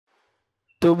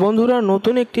তো বন্ধুরা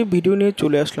নতুন একটি ভিডিও নিয়ে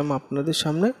চলে আসলাম আপনাদের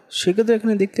সামনে। সেক্ষেত্রে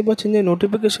এখানে দেখতে পাচ্ছেন যে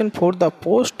notification for the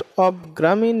post of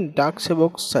গ্রামীণ ডাক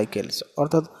সেবক সাইকেলস,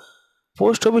 অর্থাৎ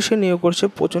পোস্ট অফিসে নিয়োগ করছে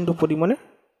প্রচণ্ড পরিমাণে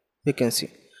ভ্যাকেন্সি।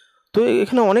 তো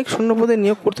এখানে অনেক শূন্যপদে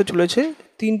নিয়োগ করতে চলেছে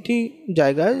তিনটি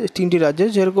জায়গায়, তিনটি রাজ্যে,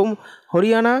 যেরকম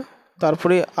হরিয়ানা,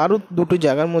 তারপরে আরও দুটি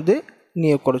জায়গার মধ্যে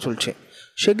নিয়োগ করা চলছে।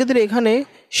 সেক্ষেত্রে এখানে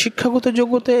শিক্ষাগত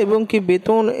যোগ্যতা এবং কি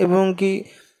বেতন এবং কি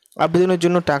আবেদনের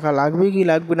জন্য টাকা লাগবে কি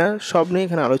লাগবে না সব নিয়ে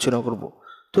এখানে আলোচনা করব।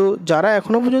 তো যারা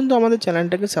এখনও পর্যন্ত আমাদের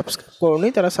চ্যানেলটাকে সাবস্ক্রাইব করোনি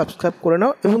তারা সাবস্ক্রাইব করে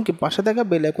নাও এবং কি পাশে থাকা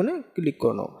বেল আইকনে ক্লিক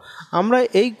করে নাও। আমরা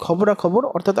এই খবরাখবর,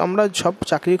 অর্থাৎ আমরা সব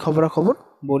চাকরির খবরাখবর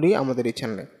বলি আমাদের এই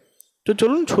চ্যানেলে। তো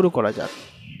চলুন শুরু করা যাক।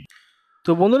 তো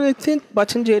বন্ধুরা দেখতে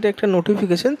পাচ্ছেন যে এটা একটা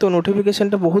নোটিফিকেশান। তো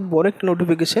নোটিফিকেশানটা বহুত বড় একটা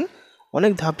নোটিফিকেশান,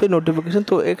 অনেক ধাপের নোটিফিকেশান।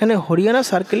 তো এখানে হরিয়ানা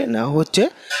সার্কেলে নেওয়া হচ্ছে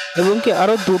এবং কি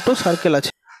আরও দুটো সার্কেল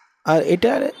আছে, আর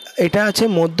এটা আছে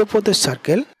মধ্যপ্রদেশ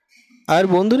সার্কেল। আর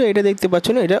বন্ধুরা এটা দেখতে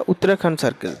পাচ্ছেন এটা উত্তরাখণ্ড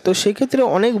সার্কেল। তো সেক্ষেত্রে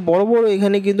অনেক বড় বড়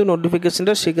এখানে কিন্তু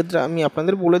নোটিফিকেশানটা, সেক্ষেত্রে আমি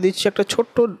আপনাদের বলে দিচ্ছি একটা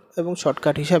ছোট্ট এবং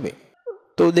শর্টকাট হিসাবে।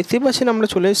 তো দেখতে পাচ্ছেন আমরা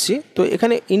চলে এসেছি। তো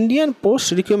এখানে ইন্ডিয়ান পোস্ট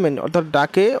রিক্রুটমেন্ট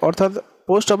অর্থাৎ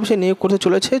পোস্ট অফিসে নিয়োগ করতে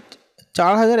চলেছে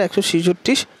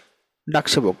 4166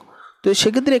 ডাকসেবক। তো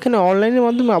সেক্ষেত্রে এখানে অনলাইনের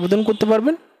মাধ্যমে আবেদন করতে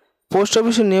পারবেন। পোস্ট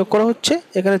অফিসে নিয়োগ করা হচ্ছে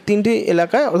এখানে তিনটি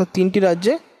এলাকায়, অর্থাৎ তিনটি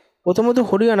রাজ্যে। প্রথমত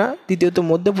হরিয়ানা, দ্বিতীয়ত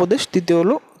মধ্যপ্রদেশ, তৃতীয়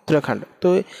হলো উত্তরাখণ্ড। তো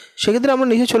সেক্ষেত্রে আমরা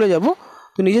নিচে চলে যাব।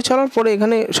 তো নিচে চলার পরে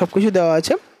এখানে সব কিছু দেওয়া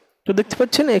আছে। তো দেখতে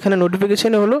পাচ্ছেন এখানে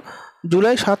নোটিফিকেশানে হলো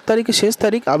জুলাই 7 তারিখে শেষ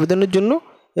তারিখ আবেদনের জন্য,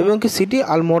 এবং কি সিটি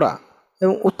আলমোড়া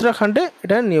এবং উত্তরাখণ্ডে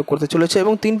এটা নিয়োগ করতে চলেছে।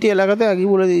 এবং তিনটি এলাকাতে আগেই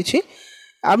বলে দিয়েছি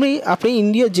আপনি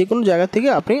ইন্ডিয়ার যে কোনো জায়গা থেকে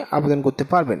আপনি আবেদন করতে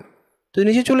পারবেন। তো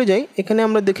নিচে চলে যাই, এখানে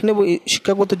আমরা দেখে নেব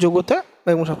শিক্ষাগত যোগ্যতা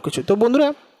এবং সব কিছু। তো বন্ধুরা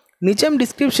নিচে আমি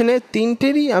ডিসক্রিপশনে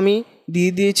তিনটেরই আমি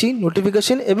দিয়ে দিয়েছি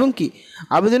নোটিফিকেশান, এবং কি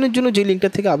আবেদনের জন্য যে লিঙ্কটা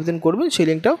থেকে আবেদন করবেন সেই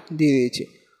লিঙ্কটাও দিয়ে দিয়েছি।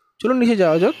 চলুন নিচে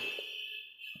যাওয়া যাক।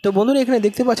 তো বন্ধুরা এখানে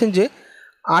দেখতে পাচ্ছেন যে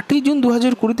 8ই জুন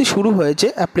 2020 শুরু হয়েছে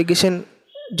অ্যাপ্লিকেশন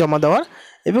জমা দেওয়ার,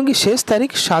 এবং কি শেষ তারিখ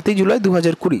 7ই জুলাই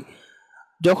 2020।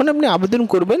 যখন আপনি আবেদন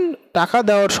করবেন টাকা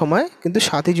দেওয়ার সময় কিন্তু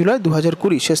 7ই জুলাই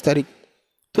 2020 শেষ তারিখ।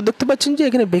 তো দেখতে পাচ্ছেন যে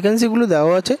এখানে ভ্যাকেন্সিগুলো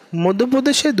দেওয়া আছে।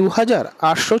 মধ্যপ্রদেশে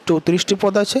 2834টি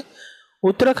পদ আছে,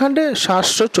 উত্তরাখণ্ডে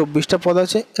 724টা পদ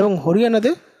আছে, এবং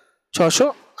হরিয়ানাতে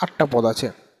 608টা পদ আছে।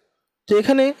 তো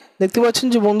এখানে দেখতে পাচ্ছেন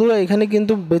যে বন্ধুরা এখানে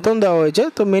কিন্তু বেতন দেওয়া হয়েছে।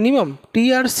 তো মিনিমাম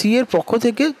টিআরসি এর পক্ষ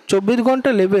থেকে 24 ঘন্টা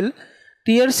লেভেল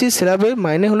টিআরসি স্ল্যাবের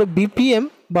মাইনে হলো বিপিএম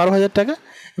 12,000 টাকা,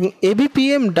 এবং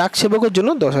এবিপিএম ডাক সেবকের জন্য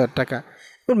 10,000 টাকা।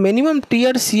 এবং মিনিমাম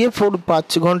টিআরসি এ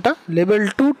 5 ঘন্টা লেভেল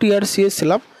 2 টিআরসি এর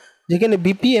স্ল্যাব, যেখানে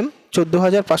বিপিএম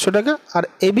 14,500 টাকা আর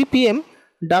এবিপিএম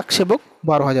ডাক সেবক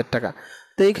 12,000 টাকা।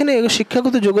 তো এখানে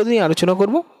শিক্ষাগত যোগ্যতা নিয়ে আলোচনা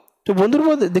করব। তো বন্ধুরা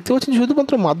দেখতে পাচ্ছেন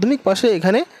শুধুমাত্র মাধ্যমিক পাশে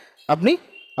এখানে আপনি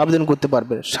আবেদন করতে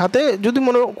পারবেন। সাথে যদি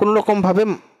কোনো রকমভাবে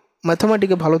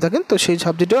ম্যাথামেটিকে ভালো থাকেন তো সেই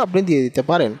সাবজেক্টেও আপনি দিয়ে দিতে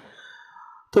পারেন।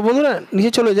 তো বন্ধুরা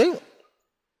নিচে চলে যাই।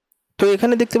 তো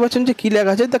এখানে দেখতে পাচ্ছেন যে কী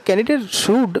লেখা আছে, the candidate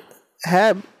should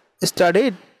have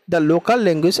studied the local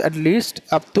language at least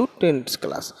up to 10th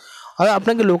class. আর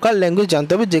আপনাকে লোকাল ল্যাঙ্গুয়েজ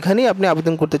জানতে হবে যেখানেই আপনি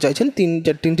আবেদন করতে চাইছেন,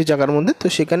 তিনটি জায়গার মধ্যে। তো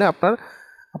সেখানে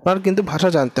আপনার কিন্তু ভাষা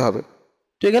জানতে হবে।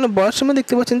 তো এখানে বয়স সীমা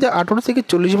দেখতে পাচ্ছেন যে 18 থেকে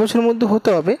 40 বছরের মধ্যে হতে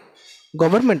হবে।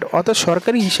 গভর্নমেন্ট অর্থাৎ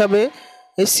সরকারি হিসাবে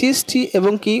SC ST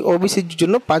এবং কি ওবিসির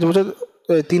জন্য 5 বছর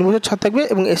 3 বছর ছাড় থাকবে,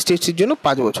 এবং ST STর জন্য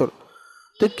 5 বছর।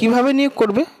 তো কীভাবে নিয়োগ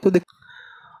করবে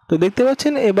তো দেখতে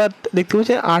পাচ্ছেন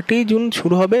 8ই জুন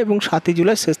শুরু হবে এবং 7ই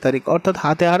জুলাই শেষ তারিখ, অর্থাৎ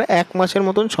হাতে আর 1 মাসের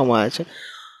মতন সময় আছে।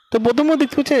 তো প্রথমত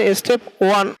দেখতে পাচ্ছেন স্টেপ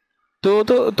 1।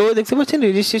 তো দেখতে পাচ্ছেন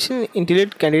রেজিস্ট্রেশন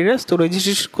ইন্টিগ্রেটেড ক্যান্ডিডেটস। তো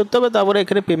রেজিস্ট্রেশন করতে হবে, তারপরে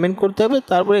এখানে পেমেন্ট করতে হবে,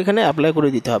 তারপরে এখানে অ্যাপ্লাই করে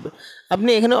দিতে হবে। আপনি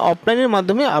এখানে অফলাইনের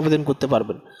মাধ্যমে আবেদন করতে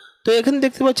পারবেন। তো এখানে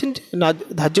দেখতে পাচ্ছেন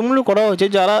ধার্যমূল্য করা হয়েছে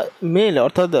যারা মেল,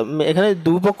 অর্থাৎ এখানে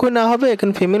দুই পক্ষই নেওয়া হবে,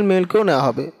 এখানে ফিমেল মেলকেও নেওয়া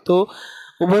হবে। তো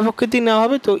উভয় পক্ষেতেই নেওয়া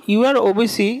হবে। তো ইউআর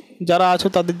ওবিসি যারা আছো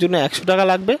তাদের জন্য 100 টাকা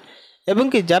লাগবে, এবং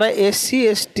কি যারা SC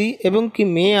ST এবং কি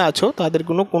মেয়ে আছো তাদের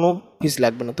কোনো ফিস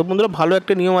লাগবে না। তো বন্ধুরা ভালো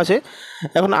একটা নিয়ম আছে।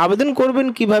 এখন আবেদন করবেন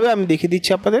কিভাবে আমি দেখিয়ে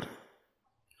দিচ্ছি আপনাদের।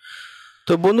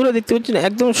 তো বন্ধুরা দেখতে পাচ্ছেন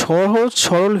একদম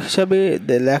সরল হিসাবে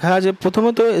লেখা আছে।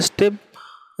 প্রথমত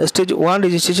স্টেজ 1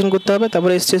 রেজিস্ট্রেশন করতে হবে,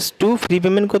 তারপরে স্টেজ 2 ফ্রি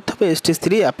পেমেন্ট করতে হবে, স্টেজ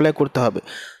 3 অ্যাপ্লাই করতে হবে।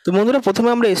 তো বন্ধুরা প্রথমে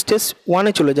আমরা স্টেজ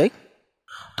 1-এ চলে যাই।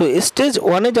 তো স্টেজ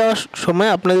 1-এ যাওয়ার সময়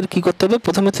আপনাদের কী করতে হবে,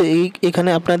 প্রথমে তো এখানে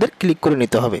আপনাদের ক্লিক করে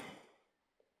নিতে হবে।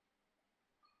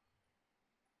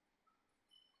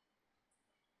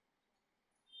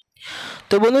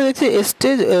 তো বন্ধুরা দেখছি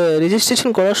স্টেজ রেজিস্ট্রেশন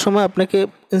করার সময় আপনাকে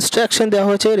ইনস্ট্রাকশন দেওয়া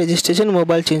হয়েছে রেজিস্ট্রেশন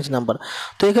মোবাইল চেঞ্জ নাম্বার।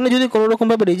 তো এখানে যদি কোনো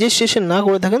রকমভাবে রেজিস্ট্রেশন না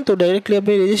করে থাকেন তো ডাইরেক্টলি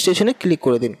আপনি রেজিস্ট্রেশনে ক্লিক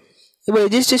করে দিন। এবার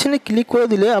রেজিস্ট্রেশনে ক্লিক করে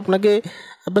দিলে আপনাকে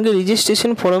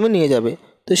রেজিস্ট্রেশন ফর্মে নিয়ে যাবে।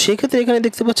 তো তো সেক্ষেত্রে এখানে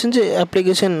দেখতে পাচ্ছেন যে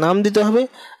অ্যাপ্লিকেশন নাম দিতে হবে,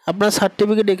 আপনার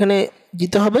সার্টিফিকেট এখানে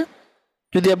দিতে হবে,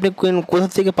 যদি আপনি কোথা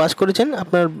থেকে পাস করেছেন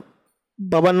আপনার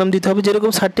বাবার নাম দিতে হবে,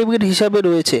 যেরকম সার্টিফিকেট হিসাবে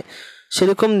রয়েছে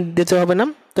সেরকম দিতে হবে নাম।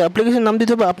 তো অ্যাপ্লিকেশন নাম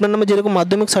দিতে হবে আপনার নামে, যেরকম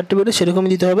মাধ্যমিক সার্টিফিকেট সেরকমই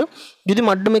দিতে হবে। যদি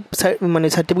মাধ্যমিক মানে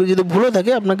সার্টিফিকেট যদি ভুলও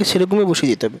থাকে আপনাকে সেরকমই বসিয়ে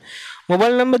দিতে হবে।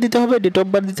 মোবাইল নাম্বার দিতে হবে, ডেট অফ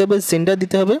বার্থ দিতে হবে, জেন্ডার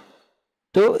দিতে হবে।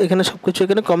 তো এখানে সব কিছু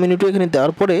এখানে কমিউনিটি এখানে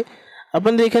দেওয়ার পরে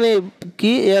আপনাদের এখানে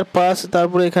কি এয়ার পাস,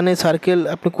 তারপরে এখানে সার্কেল,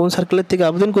 আপনি কোন সার্কেলের থেকে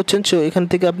আবেদন করছেন সো এখান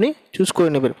থেকে আপনি চুজ করে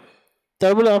নেবেন।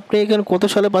 তারপরে আপনি এখানে কত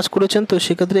সালে পাস করেছেন তো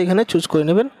সেক্ষেত্রে এখানে চুজ করে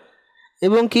নেবেন।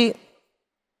 এবং কি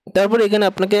তারপরে এখানে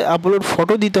আপনাকে আপলোড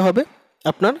ফটো দিতে হবে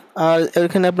আপনার, আর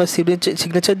এখানে আপনার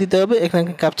সিগনেচার দিতে হবে, এখানে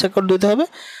ক্যাপচা কোড দিতে হবে।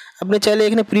 আপনি চাইলে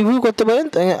এখানে প্রিভিউ করতে পারেন,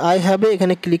 আই হ্যাভে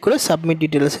এখানে ক্লিক করে সাবমিট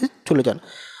ডিটেলসে চলে যান।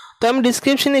 তো আমি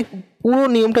ডিসক্রিপশনে পুরো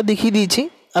নিয়মটা দেখিয়ে দিয়েছি,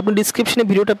 আপনি ডিসক্রিপশনে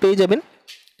ভিডিওটা পেয়ে যাবেন,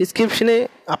 ডিসক্রিপশনে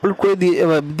আপলোড করে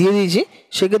দিয়ে দিয়েছি।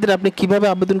 সেক্ষেত্রে আপনি কীভাবে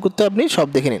আবেদন করতে আপনি সব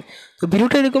দেখে নিন। তো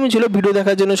ভিডিওটা এরকমই ছিল। ভিডিও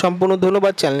দেখার জন্য সম্পূর্ণ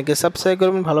ধন্যবাদ। চ্যানেলকে সাবস্ক্রাইব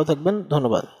করবেন। ভালো থাকবেন।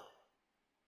 ধন্যবাদ।